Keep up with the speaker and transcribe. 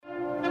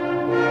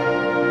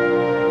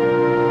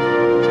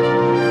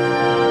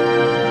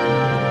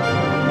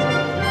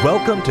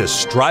Welcome to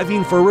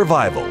Striving for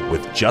Revival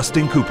with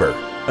Justin Cooper,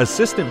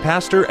 Assistant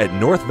Pastor at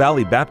North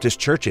Valley Baptist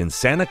Church in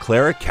Santa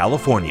Clara,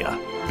 California.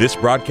 This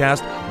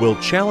broadcast will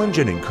challenge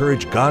and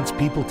encourage God's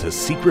people to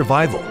seek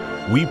revival.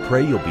 We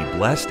pray you'll be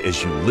blessed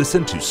as you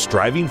listen to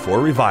Striving for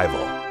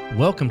Revival.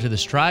 Welcome to the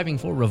Striving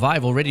for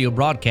Revival radio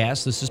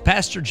broadcast. This is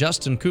Pastor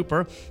Justin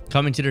Cooper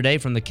coming to you today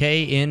from the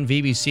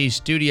KNVBC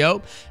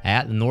studio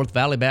at the North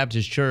Valley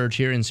Baptist Church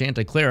here in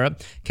Santa Clara,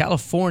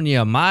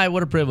 California.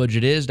 What a privilege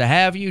it is to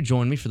have you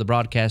join me for the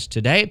broadcast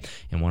today.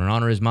 And what an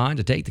honor is mine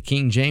to take the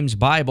King James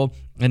Bible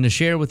and to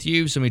share with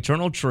you some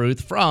eternal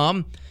truth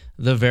from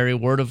the very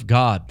Word of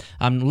God.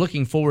 I'm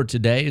looking forward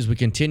today as we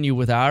continue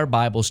with our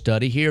Bible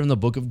study here in the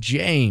book of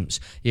James.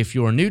 If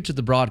you're new to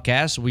the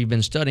broadcast, we've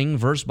been studying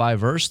verse by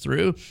verse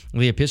through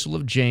the Epistle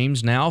of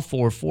James now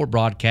for 4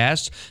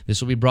 broadcasts. This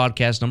will be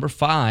broadcast number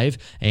 5,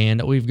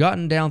 and we've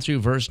gotten down through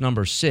verse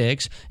number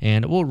 6,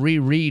 and we'll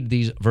reread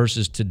these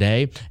verses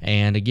today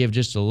and give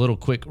just a little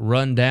quick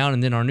rundown,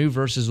 and then our new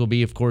verses will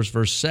be, of course,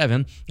 verse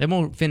 7, and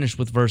we'll finish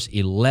with verse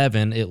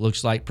 11, it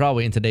looks like,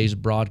 probably in today's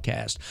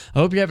broadcast. I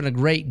hope you're having a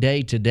great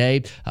day today.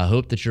 I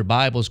hope that your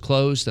Bible's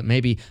closed, that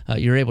maybe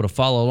you're able to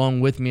follow along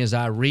with me as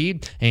I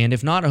read. And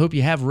if not, I hope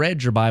you have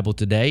read your Bible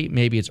today.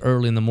 Maybe it's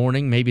early in the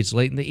morning, maybe it's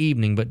late in the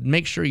evening, but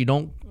make sure you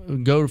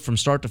don't go from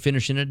start to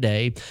finish in a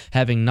day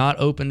having not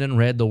opened and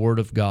read the Word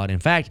of God. In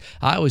fact,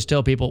 I always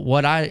tell people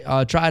what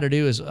I try to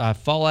do is I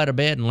fall out of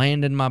bed and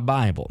land in my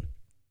Bible.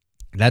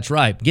 That's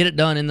right. Get it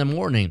done in the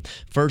morning,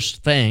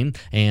 first thing,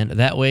 and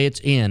that way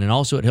it's in. And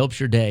also it helps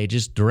your day,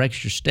 just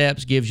directs your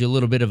steps, gives you a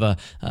little bit of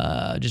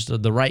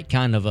the right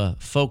kind of a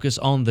focus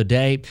on the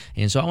day.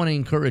 And so I want to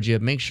encourage you,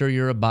 make sure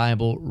you're a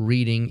Bible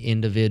reading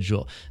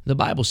individual. The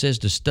Bible says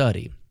to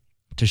study,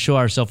 to show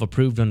ourselves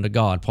approved unto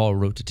God, Paul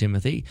wrote to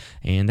Timothy,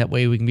 and that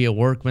way we can be a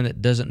workman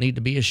that doesn't need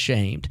to be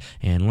ashamed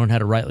and learn how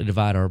to rightly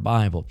divide our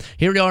Bible.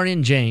 Here we are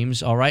in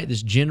James, all right,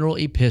 this general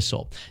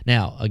epistle.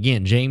 Now,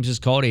 again, James is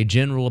called a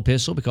general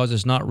epistle because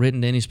it's not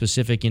written to any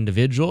specific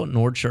individual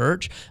nor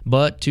church,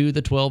 but to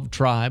the 12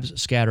 tribes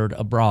scattered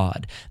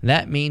abroad.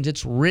 That means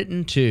it's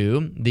written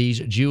to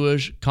these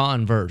Jewish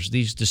converts,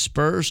 these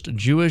dispersed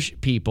Jewish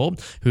people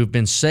who've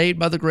been saved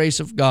by the grace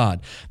of God.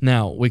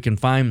 Now, we can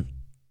find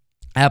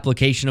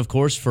application, of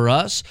course, for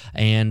us,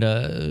 and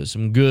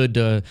some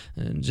good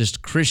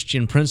just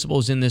Christian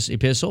principles in this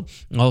epistle.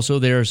 Also,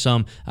 there are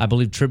some, I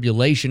believe,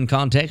 tribulation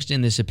context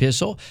in this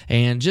epistle,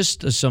 and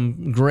just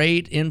some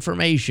great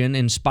information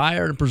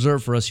inspired and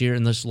preserved for us here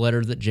in this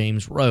letter that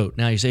James wrote.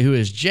 Now, you say, who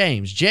is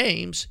James?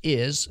 James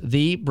is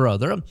the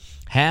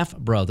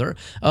half-brother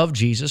of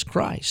Jesus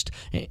Christ.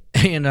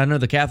 And I know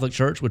the Catholic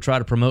Church would try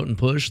to promote and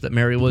push that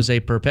Mary was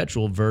a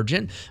perpetual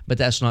virgin, but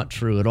that's not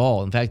true at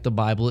all. In fact, the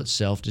Bible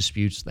itself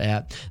disputes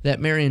that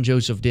Mary and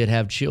Joseph did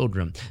have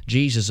children.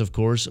 Jesus, of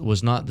course,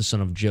 was not the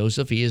son of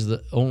Joseph. He is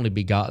the only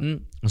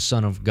begotten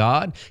Son of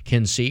God,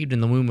 conceived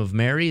in the womb of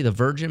Mary, the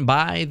virgin,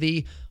 by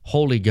the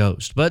Holy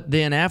Ghost. But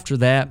then after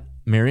that,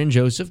 Mary and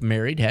Joseph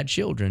married, had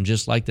children,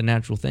 just like the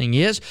natural thing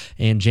is,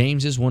 and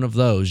James is one of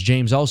those.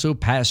 James also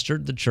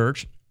pastored the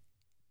church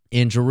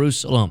in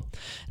Jerusalem.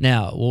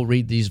 Now, we'll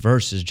read these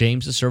verses.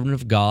 James, the servant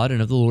of God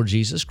and of the Lord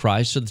Jesus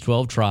Christ, to the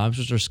 12 tribes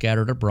which are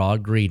scattered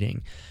abroad,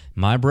 greeting.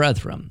 My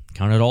brethren,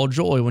 count it all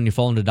joy when you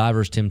fall into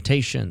divers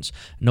temptations,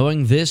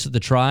 knowing this, that the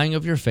trying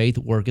of your faith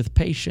worketh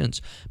patience.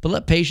 But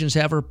let patience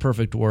have her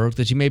perfect work,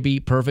 that you may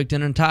be perfect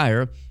and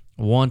entire,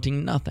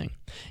 wanting nothing.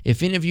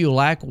 If any of you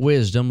lack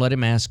wisdom, let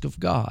him ask of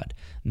God,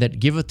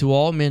 that giveth to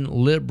all men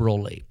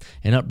liberally,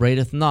 and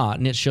upbraideth not,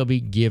 and it shall be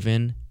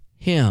given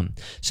him.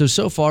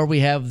 So far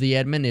we have the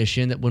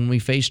admonition that when we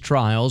face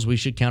trials, we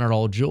should count it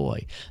all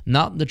joy.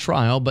 Not the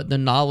trial, but the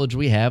knowledge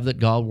we have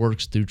that God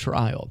works through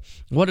trial.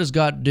 What does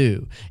God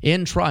do?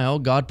 In trial,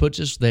 God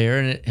puts us there,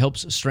 and it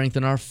helps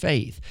strengthen our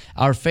faith.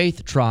 Our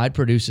faith tried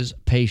produces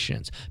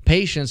patience.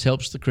 Patience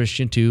helps the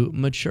Christian to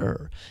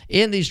mature.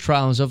 In these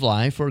trials of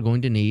life, we're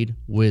going to need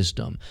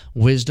wisdom.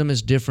 Wisdom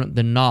is different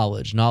than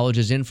knowledge. Knowledge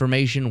is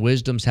information.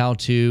 Wisdom's how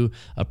to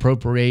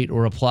appropriate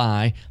or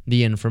apply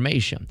the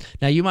information.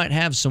 Now, you might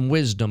have some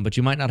wisdom, but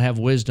you might not have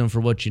wisdom for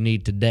what you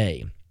need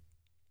today.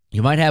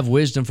 You might have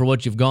wisdom for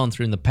what you've gone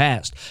through in the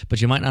past,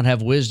 but you might not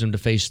have wisdom to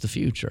face the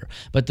future.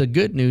 But the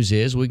good news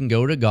is we can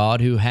go to God,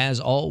 who has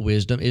all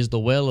wisdom, is the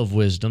well of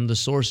wisdom, the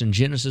source and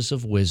genesis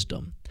of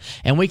wisdom.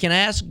 And we can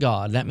ask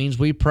God. That means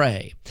we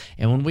pray.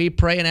 And when we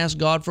pray and ask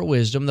God for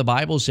wisdom, the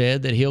Bible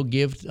said that He'll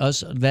give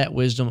us that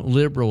wisdom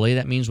liberally.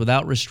 That means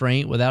without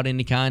restraint, without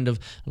any kind of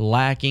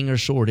lacking or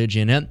shortage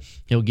in it.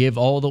 He'll give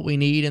all that we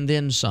need and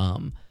then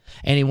some.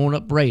 And He won't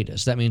upbraid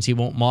us. That means He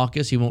won't mock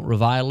us, He won't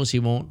revile us, He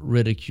won't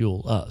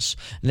ridicule us.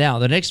 Now,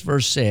 the next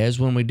verse says,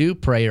 when we do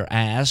pray or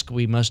ask,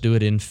 we must do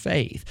it in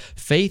faith.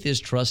 Faith is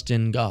trust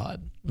in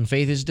God. And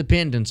faith is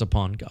dependence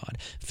upon God.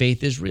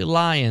 Faith is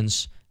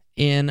reliance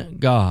in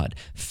God.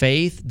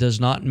 Faith does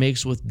not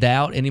mix with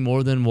doubt any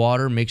more than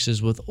water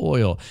mixes with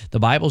oil. The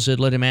Bible said,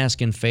 let him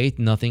ask in faith,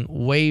 nothing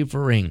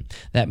wavering.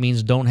 That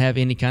means don't have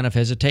any kind of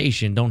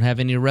hesitation. Don't have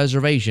any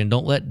reservation.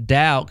 Don't let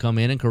doubt come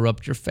in and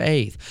corrupt your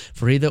faith.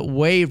 For he that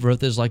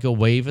wavereth is like a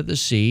wave of the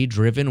sea,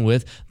 driven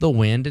with the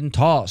wind and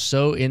tossed.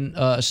 So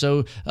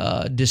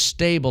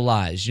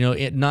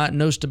destabilized.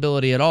 No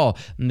stability at all.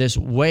 And this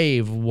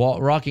wave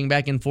rocking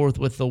back and forth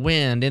with the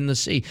wind in the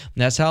sea.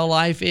 That's how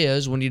life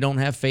is when you don't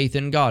have faith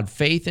in God.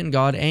 Faith in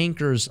God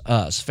anchors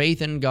us.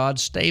 Faith in God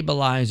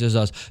stabilizes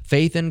us.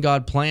 Faith in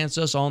God plants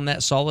us on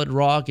that solid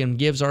rock and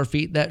gives our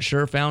feet that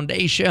sure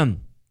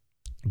foundation.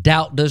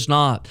 Doubt does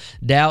not.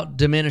 Doubt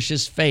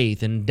diminishes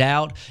faith, and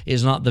doubt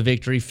is not the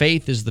victory.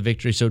 Faith is the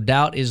victory. So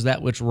doubt is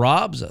that which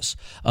robs us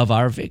of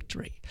our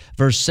victory.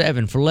 Verse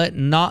 7, for let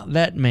not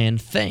that man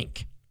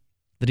think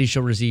that he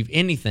shall receive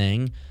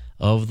anything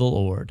of the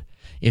Lord.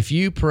 If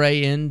you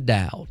pray in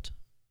doubt,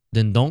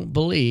 then don't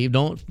believe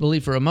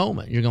for a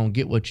moment you're going to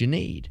get what you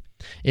need.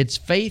 It's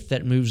faith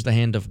that moves the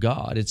hand of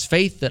God. It's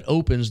faith that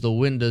opens the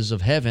windows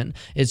of heaven.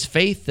 It's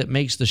faith that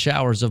makes the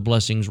showers of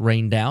blessings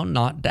rain down,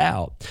 not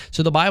doubt.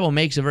 So the Bible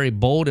makes a very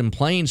bold and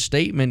plain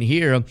statement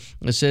here.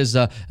 It says,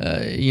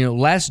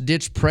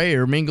 last-ditch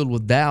prayer mingled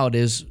with doubt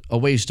is a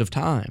waste of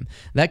time.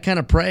 That kind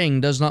of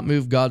praying does not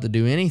move God to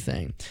do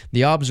anything.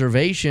 The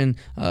observation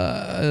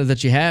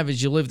that you have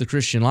as you live the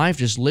Christian life,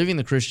 just living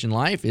the Christian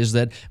life, is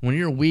that when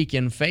you're weak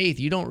in faith,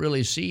 you don't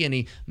really see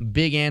any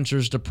big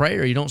answers to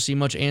prayer. You don't see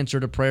much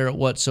answer to prayer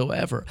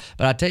whatsoever.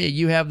 But I tell you,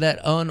 you have that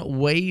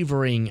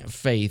unwavering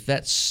faith,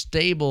 that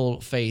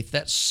stable faith,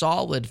 that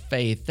solid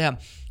faith,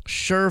 that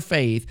sure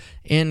faith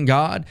in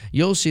God.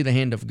 You'll see the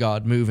hand of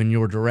God move in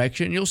your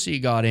direction. You'll see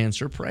God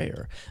answer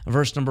prayer.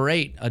 Verse number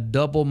 8, a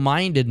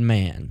double-minded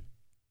man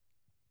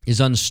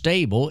is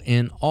unstable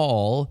in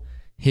all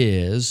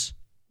his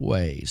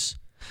ways.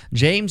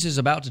 James is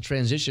about to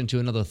transition to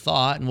another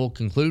thought, and we'll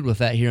conclude with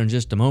that here in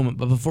just a moment.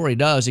 But before he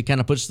does, he kind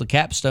of puts the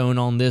capstone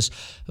on this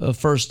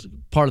first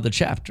part of the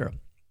chapter.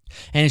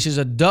 And he says,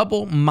 a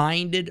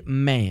double-minded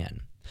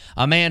man.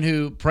 A man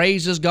who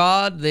praises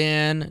God,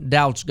 then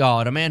doubts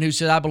God. A man who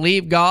says, I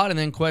believe God, and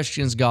then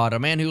questions God. A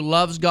man who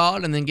loves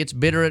God, and then gets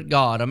bitter at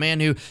God. A man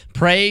who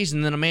prays,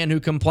 and then a man who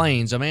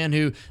complains. A man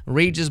who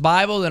reads his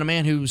Bible, then a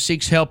man who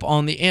seeks help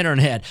on the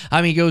internet.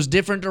 I mean, he goes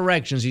different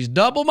directions. He's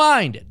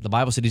double-minded. The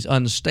Bible said he's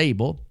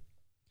unstable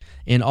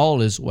in all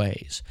his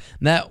ways.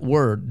 That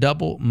word,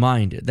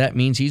 double-minded, that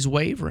means he's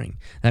wavering.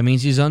 That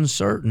means he's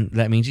uncertain.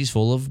 That means he's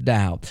full of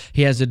doubt.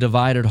 He has a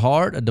divided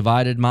heart, a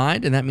divided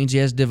mind, and that means he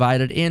has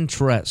divided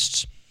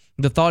interests.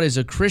 The thought is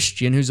a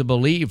Christian who's a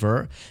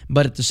believer,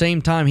 but at the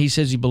same time he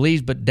says he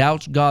believes but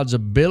doubts God's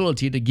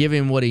ability to give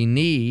him what he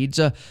needs,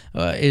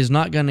 is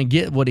not going to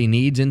get what he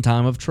needs in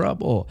time of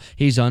trouble.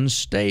 He's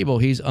unstable.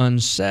 He's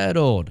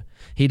unsettled.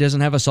 He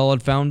doesn't have a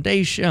solid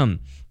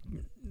foundation.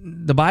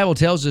 The Bible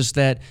tells us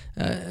that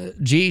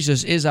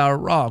Jesus is our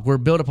rock. We're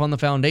built upon the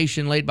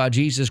foundation laid by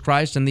Jesus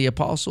Christ and the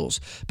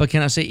apostles. But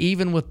can I say,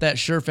 even with that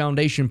sure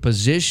foundation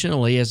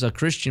positionally, as a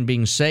Christian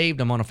being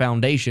saved, I'm on a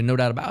foundation, no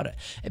doubt about it.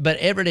 But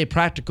everyday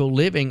practical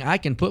living, I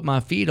can put my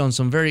feet on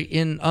some very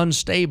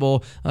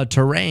unstable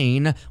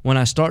terrain when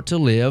I start to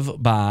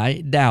live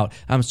by doubt.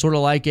 I'm sort of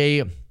like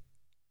a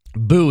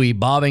buoy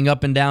bobbing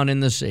up and down in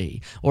the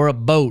sea, or a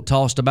boat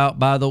tossed about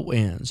by the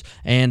winds.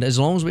 And as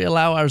long as we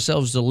allow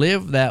ourselves to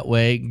live that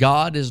way,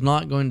 God is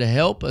not going to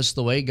help us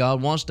the way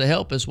God wants to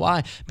help us.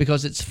 Why?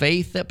 Because it's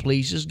faith that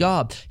pleases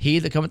God. He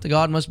that cometh to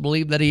God must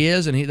believe that he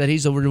is, and that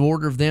he's a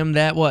rewarder of them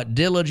that what?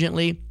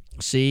 Diligently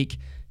seek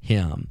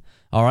him.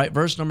 All right,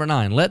 verse number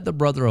 9. Let the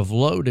brother of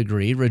low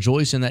degree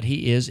rejoice in that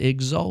he is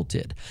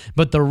exalted,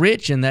 but the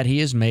rich in that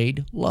he is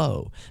made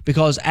low.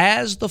 Because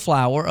as the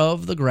flower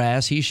of the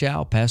grass he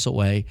shall pass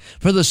away.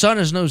 For the sun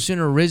is no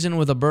sooner risen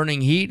with a burning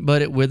heat,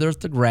 but it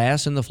withereth the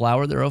grass, and the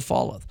flower thereof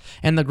falleth.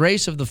 And the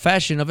grace of the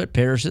fashion of it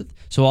perisheth,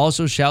 so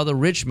also shall the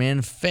rich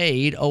man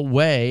fade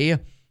away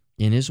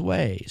in his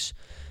ways.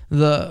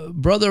 The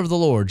brother of the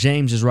Lord,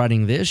 James, is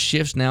writing this,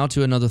 shifts now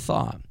to another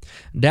thought.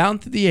 Down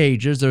through the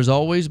ages, there's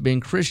always been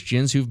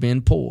Christians who've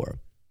been poor.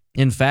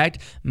 In fact,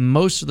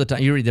 most of the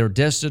time, you're either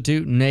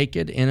destitute,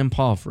 naked, and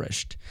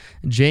impoverished.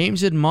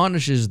 James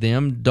admonishes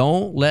them,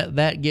 don't let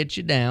that get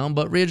you down,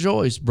 but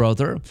rejoice,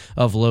 brother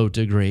of low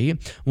degree.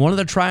 One of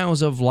the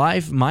trials of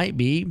life might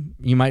be,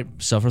 you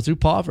might suffer through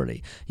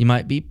poverty. You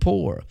might be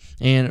poor.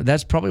 And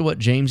that's probably what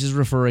James is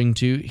referring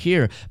to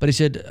here. But he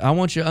said, I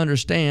want you to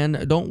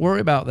understand, don't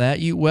worry about that.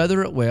 You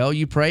weather it well.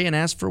 You pray and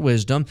ask for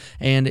wisdom.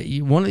 And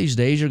one of these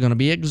days, you're going to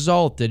be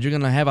exalted. You're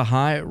going to have a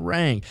high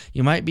rank.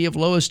 You might be of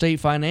low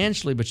estate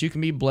financially, but you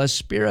can be blessed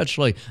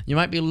spiritually. You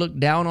might be looked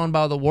down on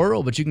by the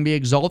world, but you can be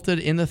exalted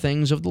in the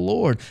things of the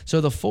Lord. So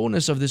the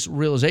fullness of this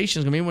realization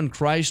is going to be when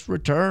Christ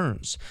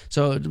returns.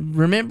 So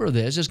remember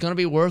this. It's going to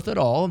be worth it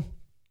all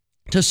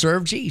to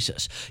serve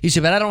Jesus. You say,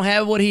 but I don't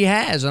have what he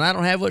has, and I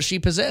don't have what she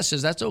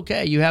possesses. That's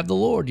okay. You have the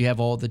Lord. You have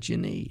all that you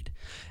need.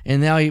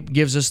 And now he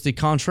gives us the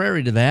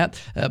contrary to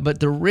that. But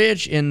the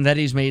rich in that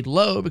he's made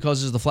low,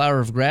 because as the flower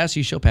of grass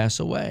he shall pass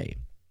away.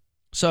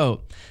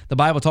 So the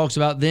Bible talks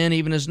about then,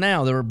 even as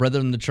now, there were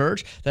brethren in the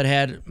church that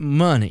had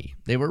money.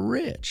 They were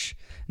rich.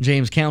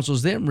 James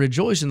counsels them,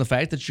 rejoice in the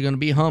fact that you're going to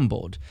be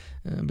humbled,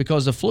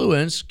 because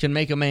affluence can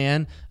make a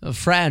man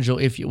fragile,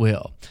 if you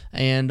will.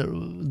 And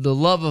the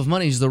love of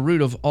money is the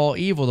root of all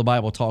evil, the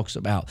Bible talks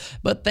about.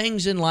 But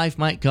things in life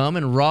might come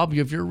and rob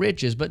you of your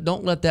riches, but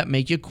don't let that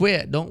make you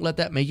quit. Don't let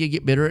that make you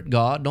get bitter at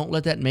God. Don't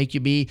let that make you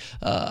be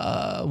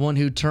one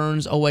who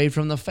turns away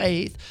from the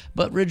faith.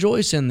 But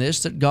rejoice in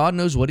this, that God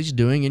knows what He's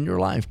doing in your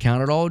life.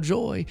 Count it all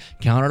joy.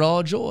 Count it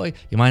all joy.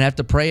 You might have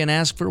to pray and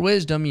ask for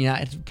wisdom. You might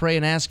have to pray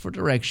and ask for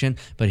direction.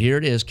 But here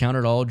it is, count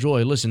it all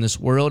joy. Listen, this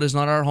world is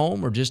not our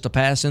home. We're just a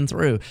passing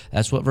through.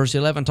 That's what verse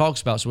 11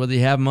 talks about. So whether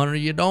you have money or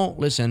you don't,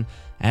 listen,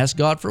 ask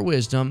God for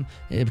wisdom.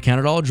 Count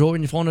it all joy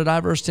when you fall into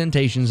diverse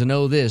temptations, and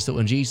know this, that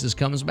when Jesus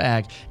comes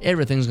back,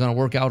 everything's going to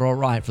work out all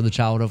right for the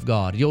child of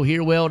God. You'll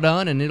hear well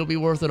done, and it'll be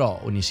worth it all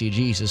when you see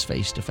Jesus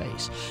face to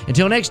face.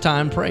 Until next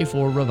time, pray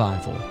for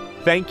revival.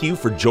 Thank you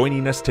for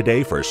joining us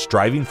today for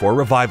Striving for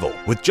Revival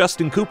with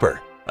Justin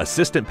Cooper,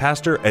 Assistant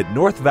Pastor at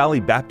North Valley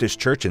Baptist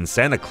Church in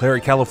Santa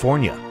Clara,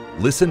 California.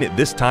 Listen at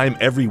this time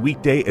every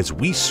weekday as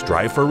we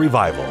strive for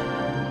revival.